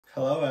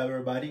Hello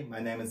everybody,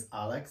 my name is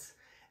Alex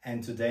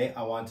and today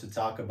I want to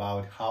talk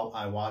about how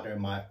I water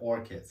my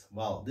orchids.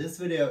 Well, this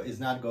video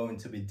is not going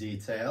to be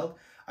detailed.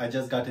 I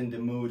just got in the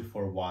mood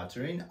for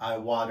watering. I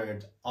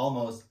watered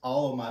almost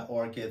all of my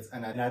orchids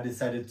and I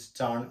decided to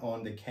turn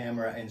on the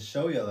camera and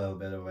show you a little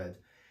bit of it.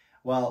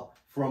 Well,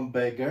 from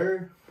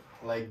bigger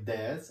like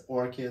this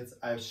orchids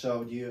I've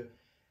showed you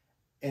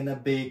in a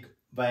big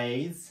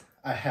vase.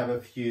 I have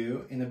a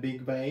few in a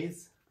big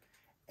vase,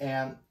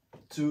 and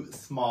to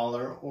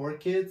smaller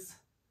orchids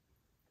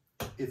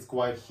it's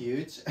quite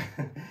huge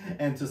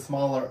and to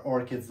smaller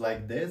orchids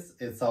like this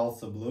it's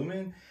also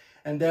blooming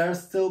and they're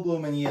still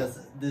blooming. Yes,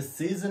 the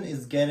season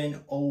is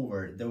getting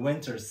over, the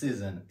winter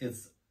season.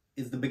 It's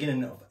the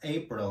beginning of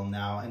April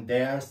now and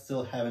they are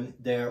still having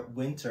their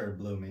winter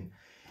blooming.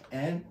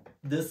 And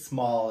the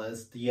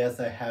smallest, yes,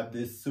 I have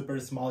this super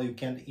small, you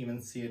can't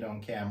even see it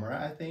on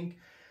camera, I think.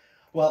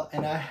 Well,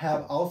 and I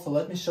have also,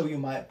 let me show you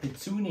my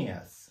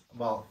petunias.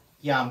 Well,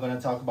 yeah, I'm gonna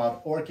talk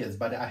about orchids,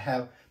 but I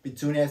have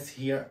petunias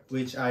here,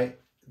 which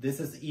this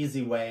is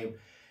Easy Wave,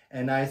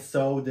 and I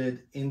sowed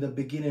it in the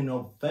beginning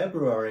of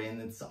February, and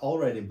it's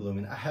already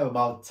blooming. I have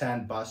about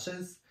 10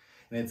 bushes,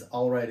 and it's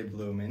already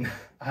blooming.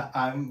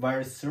 I'm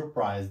very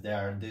surprised they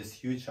are this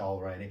huge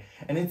already,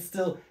 and it's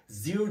still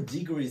 0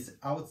 degrees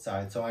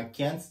outside, so I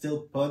can't still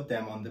put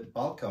them on the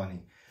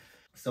balcony.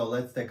 So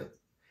let's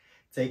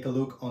take a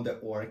look on the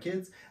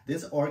orchids.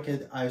 This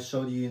orchid I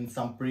showed you in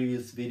some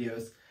previous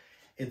videos.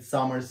 It's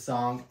Summer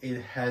Song.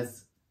 It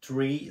has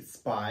 3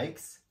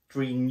 spikes,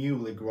 3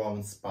 newly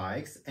grown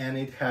spikes, and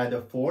it had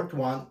a 4th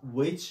one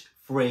which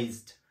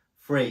phrased,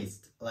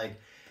 like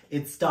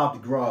it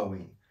stopped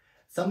growing.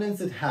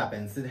 Sometimes it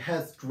happens. It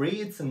has 3,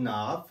 it's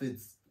enough.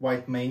 It's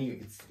quite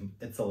many.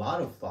 It's a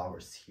lot of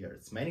flowers here.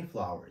 It's many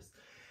flowers,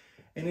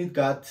 and it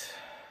got,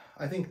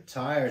 I think,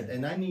 tired,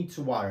 and I need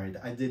to water it.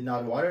 I did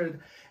not water it,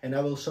 and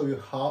I will show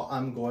you how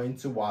I'm going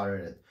to water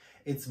it.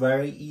 It's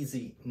very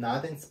easy,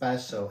 nothing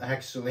special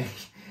actually.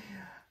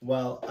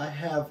 Well, I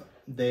have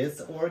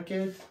this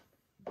orchid.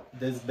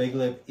 This big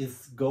lip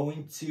is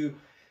going to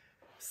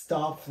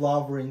stop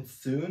flowering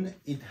soon.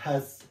 It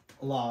has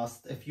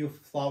lost a few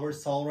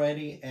flowers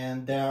already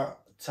and they're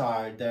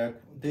tired.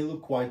 They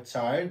look quite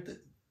tired.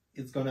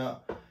 It's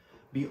gonna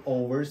be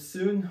over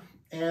soon.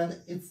 And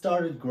it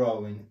started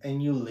growing. A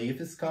new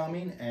leaf is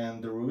coming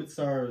and the roots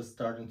are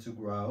starting to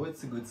grow.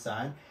 It's a good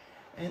sign.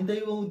 And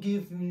they will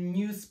give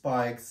new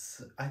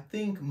spikes. I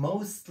think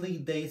mostly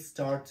they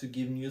start to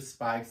give new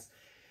spikes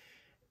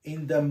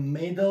in the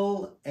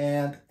middle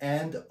and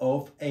end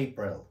of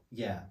April.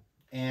 Yeah.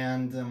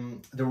 And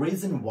the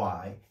reason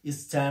why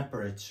is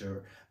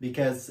temperature,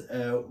 because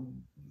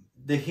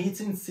the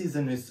heating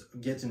season is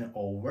getting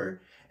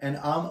over and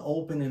I'm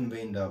opening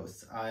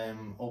windows.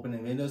 I'm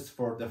opening windows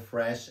for the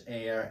fresh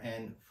air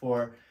and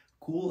for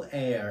cool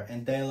air,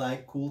 and they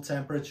like cool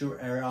temperature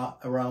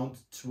around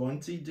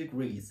 20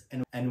 degrees.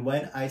 And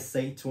when I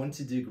say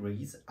 20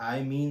 degrees,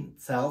 I mean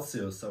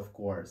Celsius, of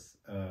course.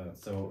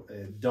 So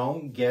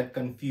don't get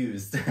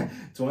confused.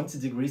 20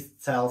 degrees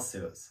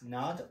Celsius.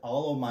 Not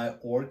all of my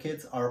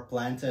orchids are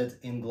planted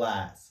in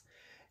glass.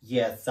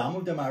 Yes, some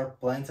of them are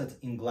planted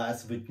in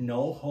glass with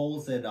no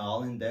holes at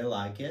all and they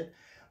like it.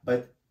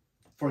 But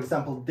for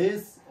example,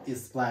 this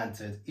is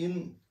planted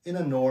in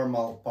a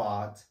normal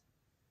pot.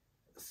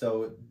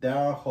 So there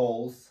are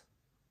holes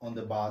on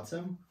the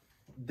bottom.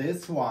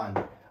 This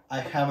one, I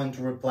haven't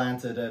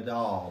replanted at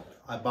all.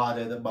 I bought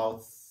it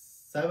about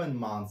 7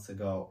 months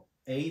ago,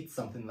 8,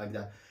 something like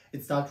that.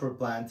 It's not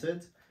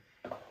replanted.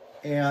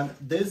 And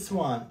this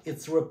one,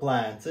 it's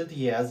replanted,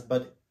 yes,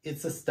 but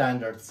it's a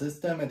standard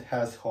system. It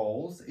has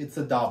holes. It's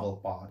a double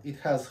pot. It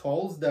has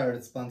holes there.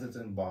 It's planted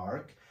in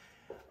bark.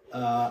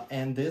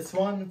 And this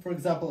one, for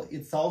example,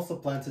 it's also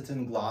planted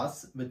in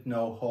glass with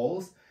no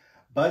holes.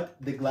 But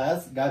the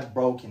glass got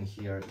broken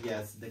here.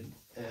 Yes,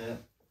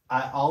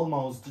 I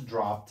almost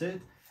dropped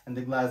it and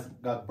the glass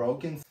got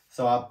broken.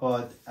 So I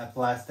put a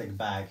plastic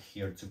bag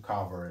here to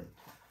cover it.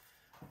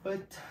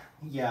 But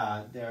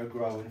yeah, they're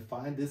growing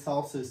fine. This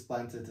also is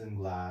planted in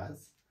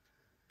glass.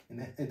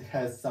 And it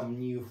has some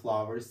new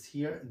flowers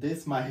here.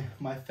 This, my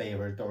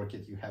favorite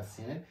orchid, you have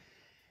seen it,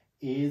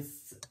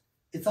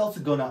 it's also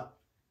gonna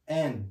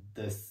end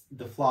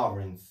the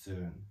flowering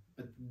soon.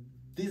 But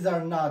these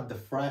are not the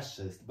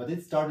freshest, but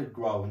it started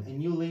growing. A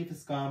new leaf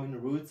is coming,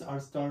 roots are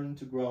starting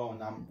to grow,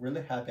 and I'm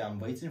really happy. I'm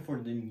waiting for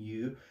the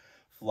new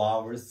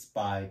flower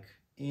spike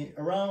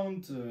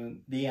around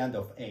the end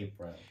of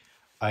April.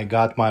 I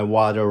got my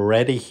water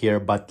ready here,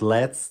 but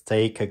let's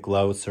take a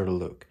closer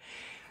look.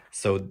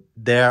 So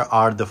there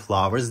are the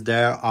flowers,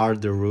 there are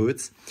the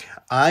roots.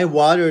 I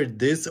watered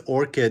this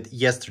orchid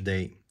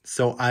yesterday,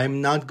 so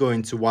I'm not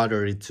going to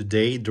water it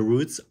today. The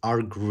roots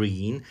are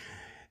green.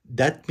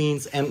 That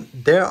means, and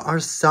there are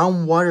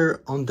some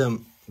water on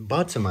the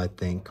bottom, I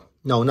think.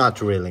 No,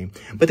 not really,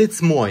 but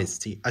it's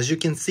moisty. As you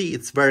can see,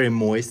 it's very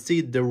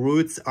moisty. The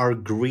roots are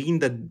green.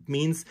 That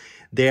means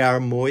they are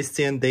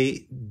moisty and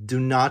they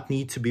do not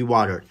need to be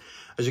watered.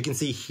 As you can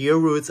see here,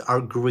 roots are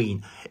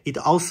green. It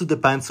also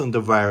depends on the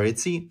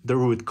variety. The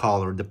root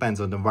color depends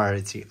on the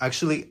variety.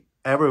 Actually,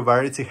 every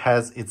variety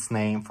has its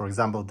name. For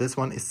example, this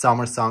one is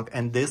Summer Song,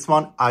 and this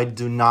one I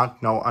do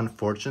not know,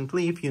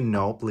 unfortunately. If you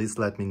know, please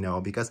let me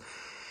know, because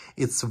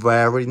it's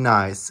very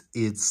nice.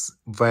 It's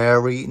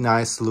very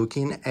nice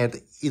looking,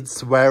 and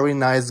it's very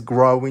nice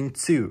growing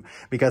too,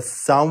 because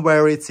some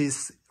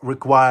varieties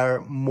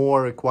require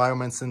more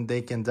requirements and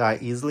they can die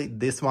easily.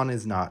 This one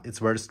is not. It's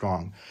very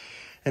strong.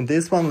 And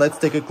this one, let's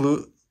take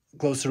a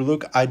closer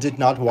look. I did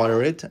not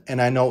water it, and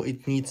I know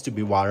it needs to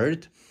be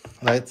watered.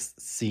 Let's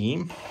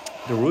see.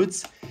 The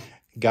roots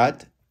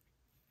got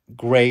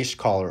grayish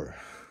color.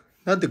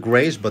 Not the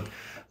grayish, but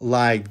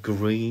light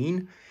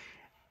green.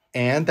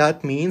 And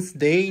that means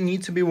they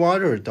need to be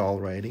watered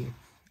already.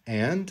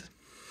 And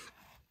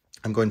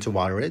I'm going to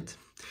water it.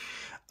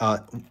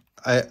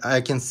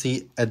 I can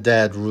see a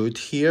dead root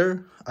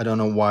here. I don't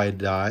know why it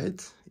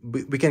died.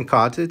 We can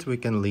cut it, we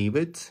can leave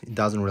it. It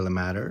doesn't really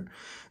matter.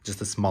 Just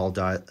a small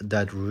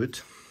dead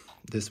root.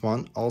 This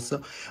one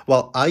also.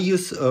 Well, I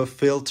use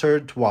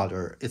filtered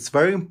water. It's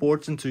very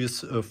important to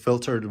use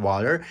filtered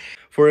water.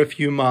 For a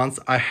few months,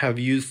 I have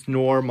used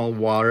normal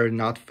water,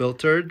 not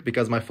filtered,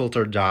 because my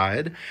filter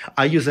died.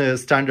 I use a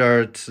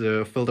standard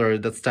filter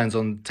that stands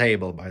on the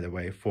table, by the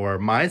way, for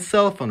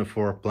myself and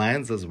for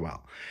plants as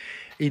well.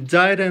 It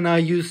died and I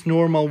used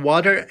normal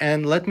water,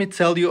 and let me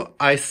tell you,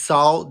 I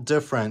saw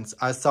difference.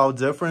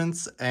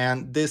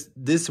 And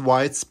this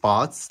white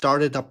spots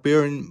started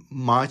appearing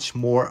much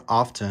more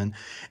often.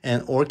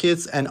 And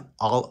orchids and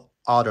all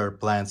other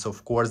plants,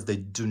 of course, they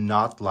do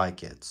not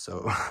like it.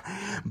 So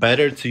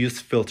better to use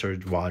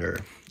filtered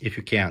water if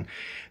you can.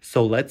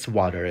 So let's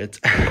water it.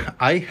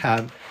 I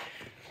have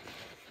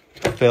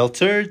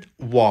filtered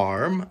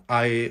warm.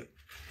 I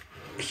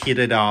heat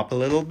it up a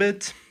little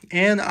bit.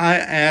 And I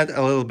add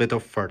a little bit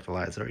of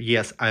fertilizer.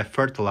 Yes, I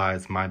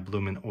fertilize my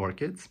blooming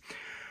orchids.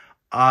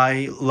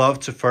 I love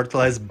to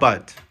fertilize,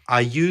 but I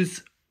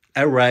use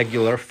a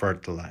regular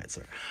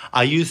fertilizer.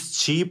 I use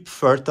cheap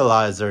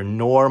fertilizer,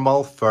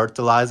 normal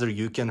fertilizer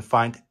you can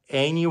find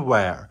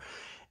anywhere.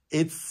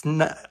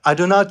 I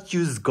do not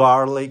use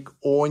garlic,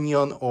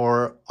 onion,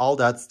 or all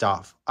that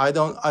stuff. I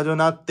do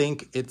not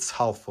think it's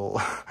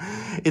helpful.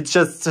 It's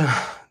just,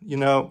 you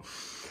know,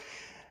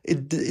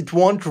 it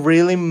won't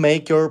really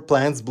make your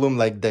plants bloom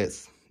like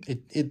this.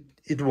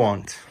 It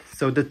won't.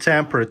 So the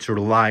temperature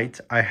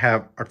light, I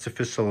have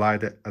artificial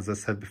light, as I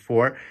said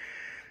before.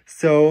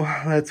 So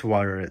let's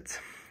water it.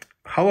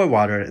 How I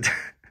water it?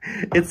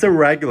 It's a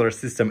regular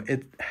system.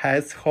 It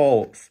has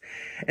holes.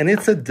 And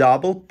it's a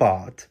double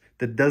pot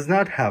that does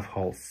not have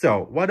holes.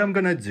 So what I'm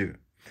gonna do,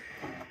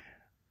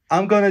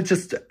 I'm gonna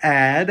just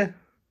add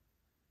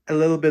a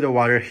little bit of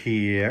water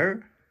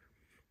here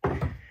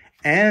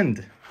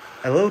and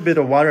a little bit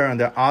of water on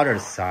the other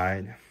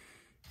side.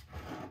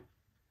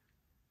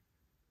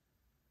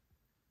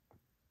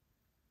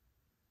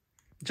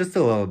 Just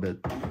a little bit,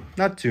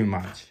 not too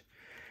much.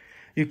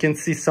 You can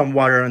see some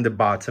water on the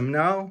bottom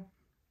now.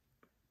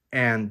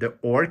 And the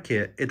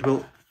orchid, it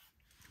will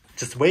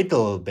just wait a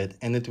little bit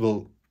and it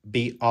will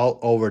be all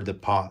over the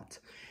pot.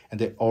 And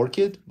the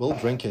orchid will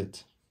drink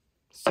it.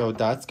 So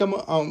that's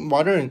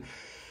watering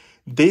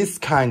this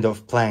kind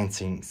of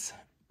plantings.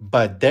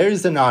 But there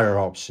is another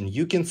option.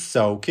 You can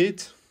soak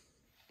it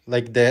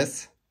like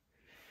this,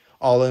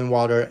 all in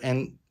water,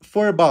 and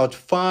for about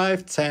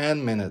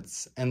 5-10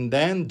 minutes, and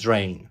then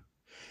drain.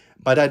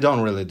 But I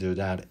don't really do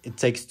that. It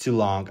takes too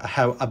long. I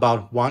have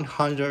about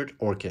 100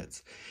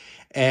 orchids.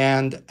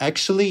 And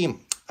actually,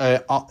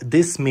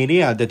 this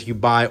media that you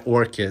buy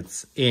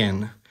orchids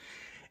in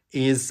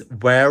is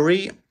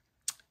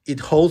it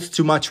holds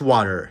too much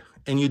water.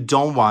 And you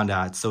don't want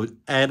that. So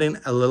adding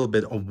a little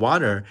bit of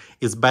water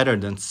is better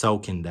than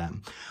soaking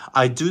them.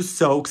 I do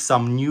soak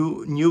some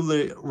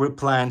newly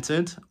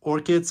replanted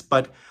orchids,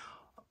 but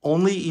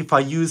only if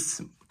I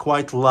use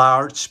quite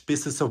large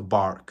pieces of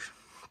bark.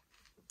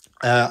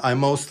 I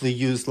mostly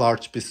use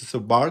large pieces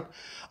of bark.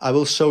 I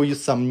will show you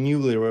some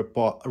newly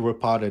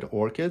repotted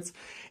orchids.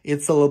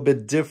 It's a little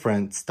bit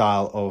different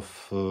style of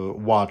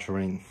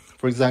watering.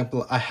 For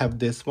example, I have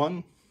this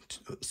one,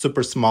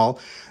 super small,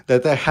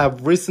 that I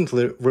have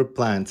recently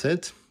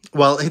replanted.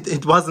 Well,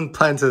 it wasn't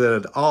planted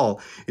at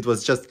all. It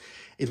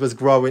was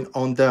growing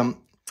on the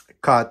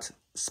cut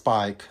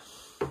spike.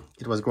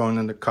 It was growing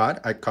on the cut,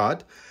 I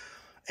cut,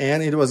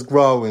 and it was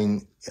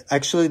growing.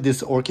 Actually,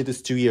 this orchid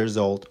is 2 years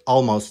old,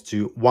 almost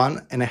 2,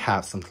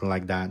 1.5, something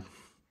like that.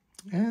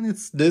 And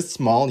it's this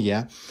small,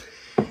 yeah.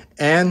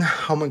 And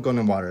how am I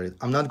gonna water it?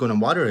 I'm not gonna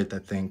water it, I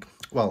think.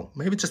 Well,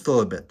 maybe just a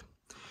little bit.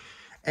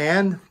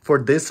 And for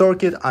this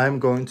orchid, I'm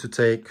going to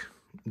take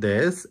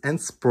this and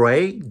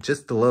spray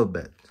just a little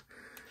bit.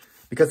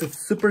 Because it's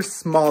super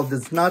small,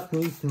 does not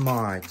need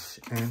much.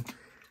 And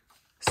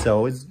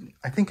so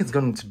I think it's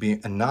going to be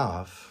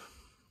enough.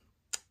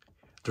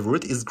 The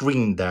root is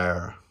green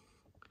there.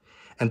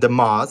 And the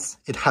moss,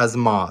 it has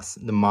moss.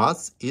 The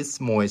moss is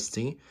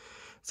moisty,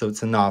 so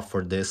it's enough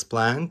for this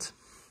plant.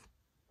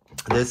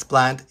 This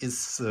plant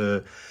is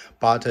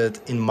potted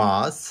in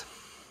moss.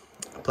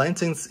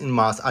 Plantings in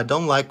moss. I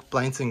don't like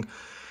planting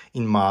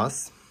in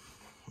moss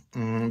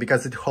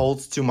because it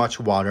holds too much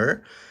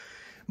water.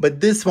 But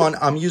this one,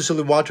 I'm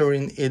usually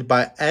watering it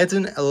by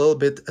adding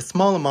a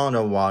small amount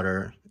of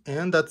water.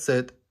 And that's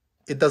it.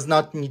 It does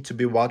not need to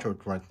be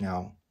watered right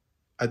now.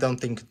 I don't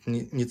think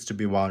it needs to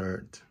be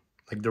watered.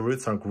 Like, the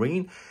roots are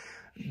green.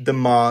 The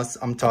moss,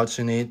 I'm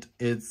touching it,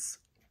 it's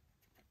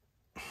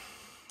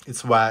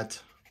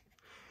wet.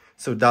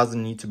 So it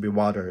doesn't need to be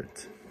watered.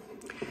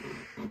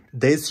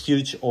 This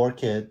huge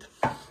orchid,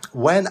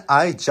 when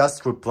I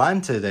just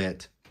replanted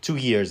it 2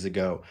 years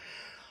ago,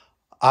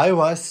 I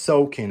was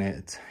soaking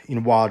it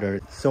in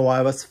water. So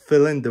I was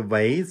filling the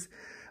vase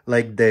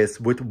like this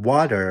with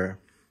water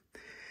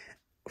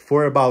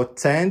for about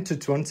 10 to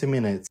 20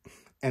 minutes.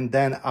 And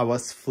then I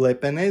was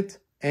flipping it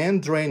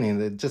and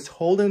draining it, just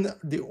holding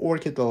the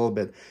orchid a little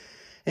bit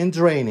and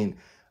draining.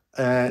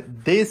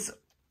 This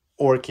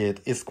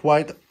orchid is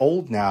quite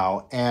old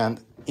now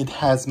and it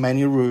has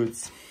many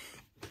roots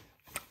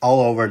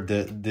all over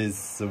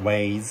this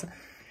vase.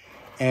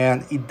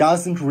 And it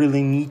doesn't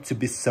really need to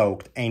be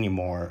soaked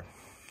anymore.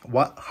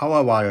 How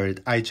I water it,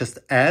 I just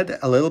add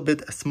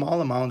a small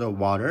amount of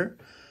water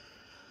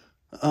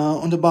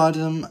on the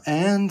bottom,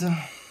 and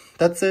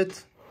that's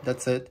it.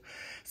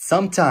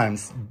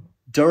 Sometimes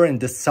during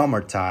the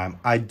summertime,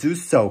 I do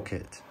soak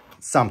it,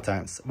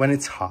 sometimes when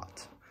it's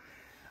hot,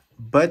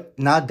 but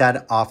not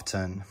that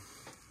often.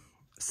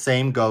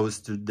 Same goes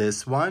to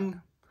this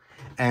one,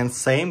 and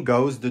same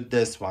goes to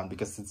this one,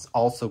 because it's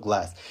also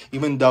glass.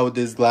 Even though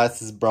this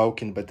glass is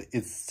broken, but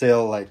it's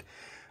still like,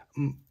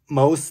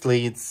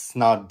 mostly it's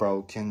not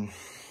broken.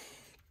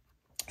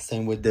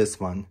 Same with this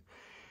one.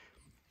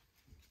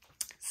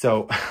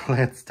 So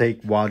let's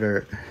take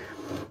water,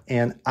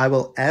 and I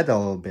will add a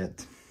little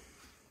bit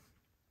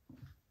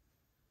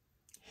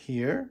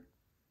here.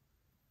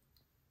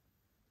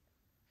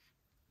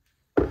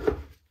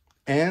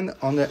 And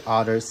on the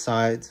other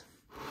side.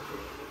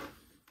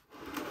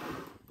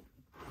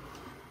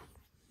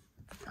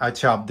 I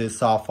chopped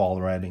this off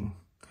already.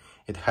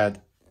 It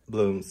had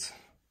blooms,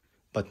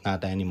 but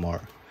not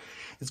anymore.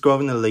 It's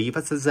growing a leaf,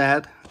 as I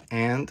said,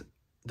 and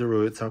the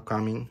roots are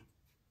coming.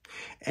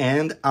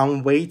 And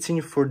I'm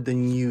waiting for the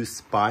new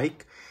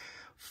spike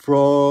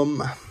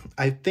from,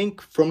 I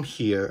think from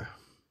here.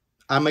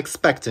 I'm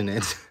expecting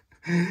it,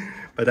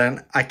 but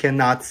then I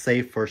cannot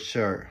say for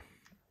sure.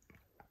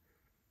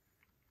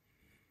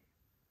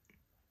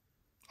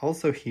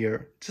 Also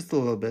here, just a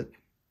little bit.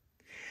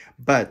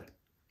 But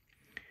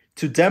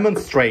to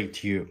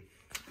demonstrate you,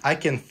 I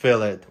can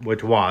fill it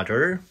with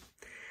water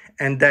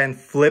and then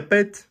flip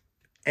it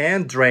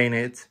and drain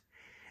it.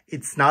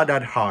 It's not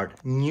that hard.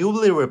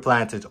 Newly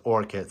replanted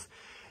orchids,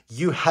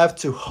 you have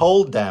to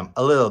hold them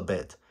a little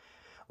bit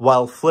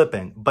while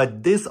flipping.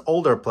 But this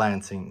older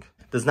planting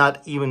does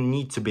not even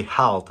need to be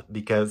held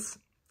because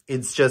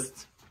it's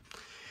just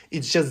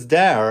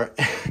there.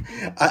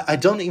 I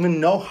don't even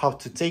know how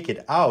to take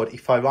it out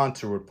if I want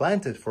to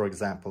replant it, for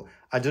example.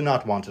 I do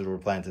not want to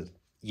replant it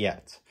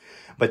yet.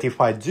 But if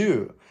I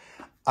do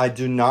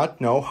not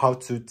know how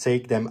to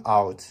take them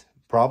out.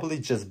 Probably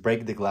just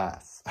break the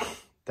glass.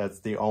 That's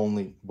the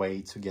only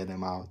way to get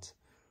them out.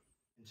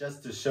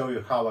 Just to show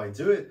you how I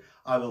do it,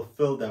 I will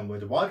fill them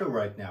with water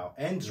right now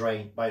and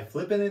drain by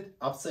flipping it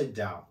upside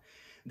down.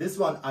 This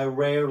one I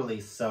rarely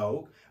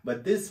soak,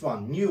 but this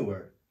one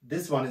newer.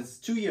 This one is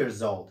 2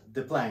 years old,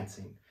 the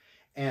planting.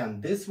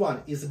 And this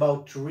one is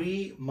about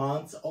 3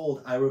 months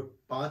old. I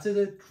repotted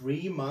it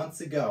 3 months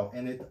ago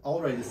and it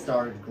already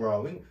started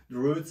growing, the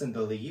roots and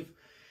the leaf.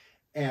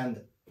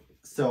 And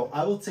so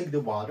I will take the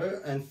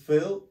water and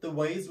fill the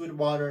vase with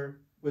water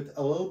with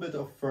a little bit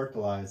of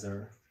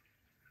fertilizer.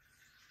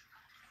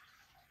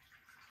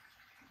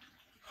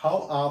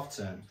 How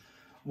often?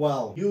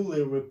 Well,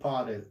 newly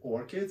repotted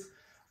orchids,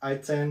 I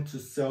tend to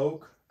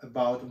soak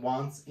about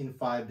once in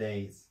 5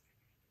 days.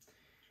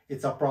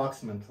 It's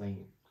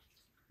approximately.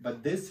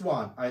 But this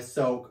one I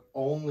soak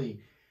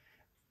only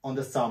on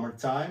the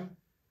summertime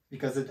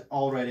because it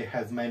already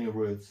has many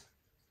roots.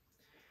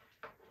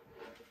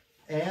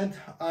 And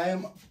I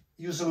am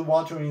usually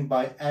watering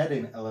by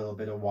adding a little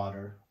bit of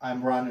water.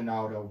 I'm running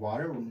out of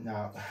water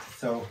now,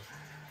 so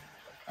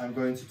I'm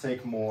going to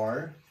take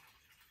more.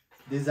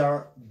 These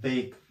are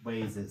big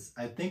vases.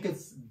 I think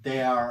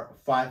they are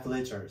 5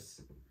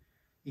 liters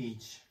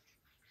each.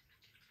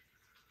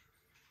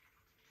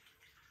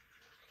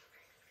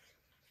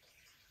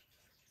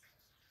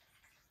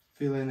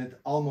 Filling it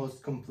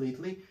almost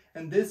completely.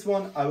 And this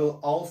one I will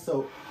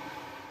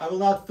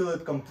not fill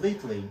it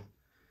completely.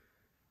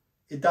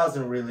 It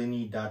doesn't really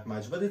need that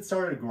much, but it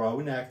started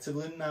growing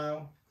actively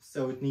now,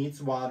 so it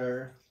needs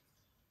water.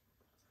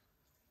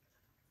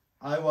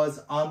 I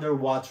was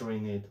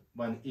underwatering it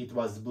when it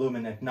was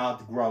blooming and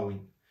not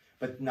growing,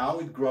 but now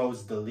it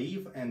grows the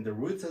leaf and the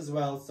roots as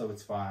well, so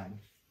it's fine.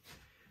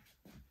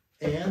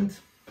 And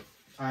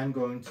I'm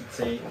going to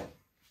take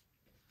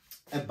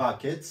a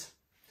bucket.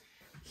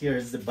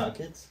 Here's the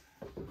bucket.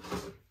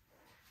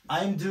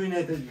 I'm doing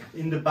it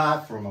in the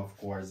bathroom, of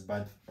course,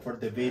 but for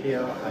the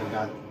video, I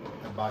got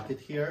a bucket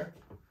here.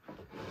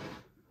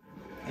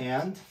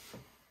 and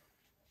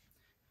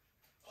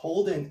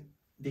holding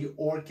the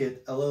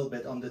orchid a little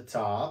bit on the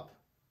top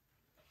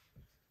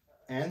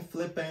and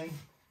flipping.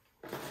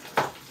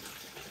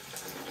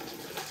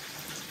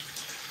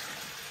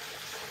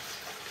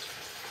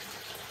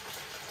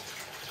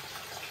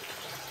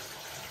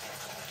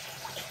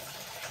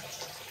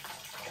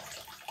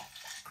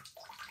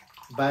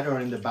 Better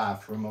in the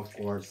bathroom, of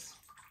course.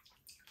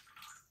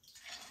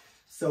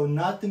 So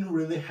nothing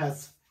really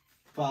has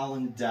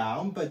fallen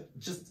down, but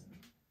just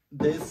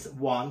this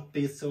one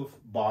piece of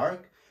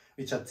bark,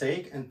 which I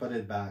take and put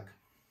it back.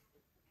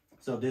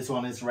 So this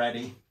one is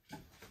ready.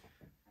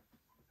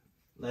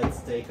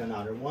 Let's take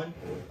another one.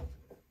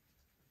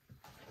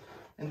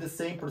 And the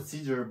same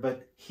procedure,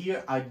 but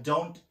here I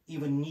don't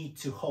even need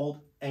to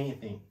hold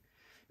anything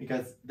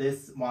because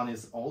this one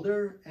is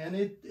older and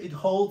it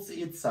holds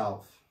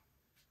itself.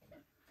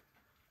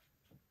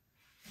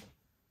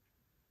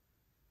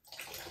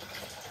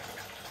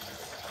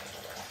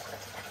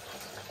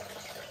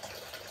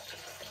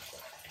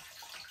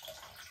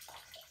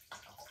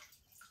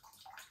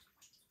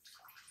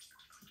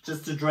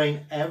 Just to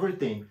drain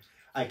everything,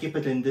 I keep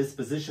it in this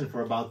position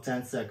for about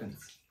 10 seconds.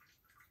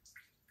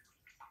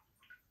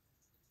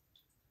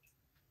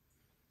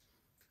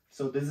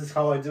 So this is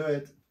how I do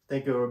it.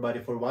 Thank you everybody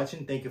for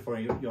watching. Thank you for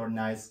your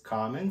nice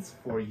comments,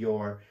 for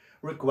your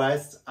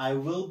requests. I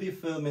will be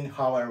filming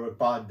how I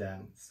repot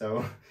them.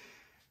 So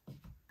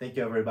thank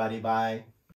you everybody. Bye.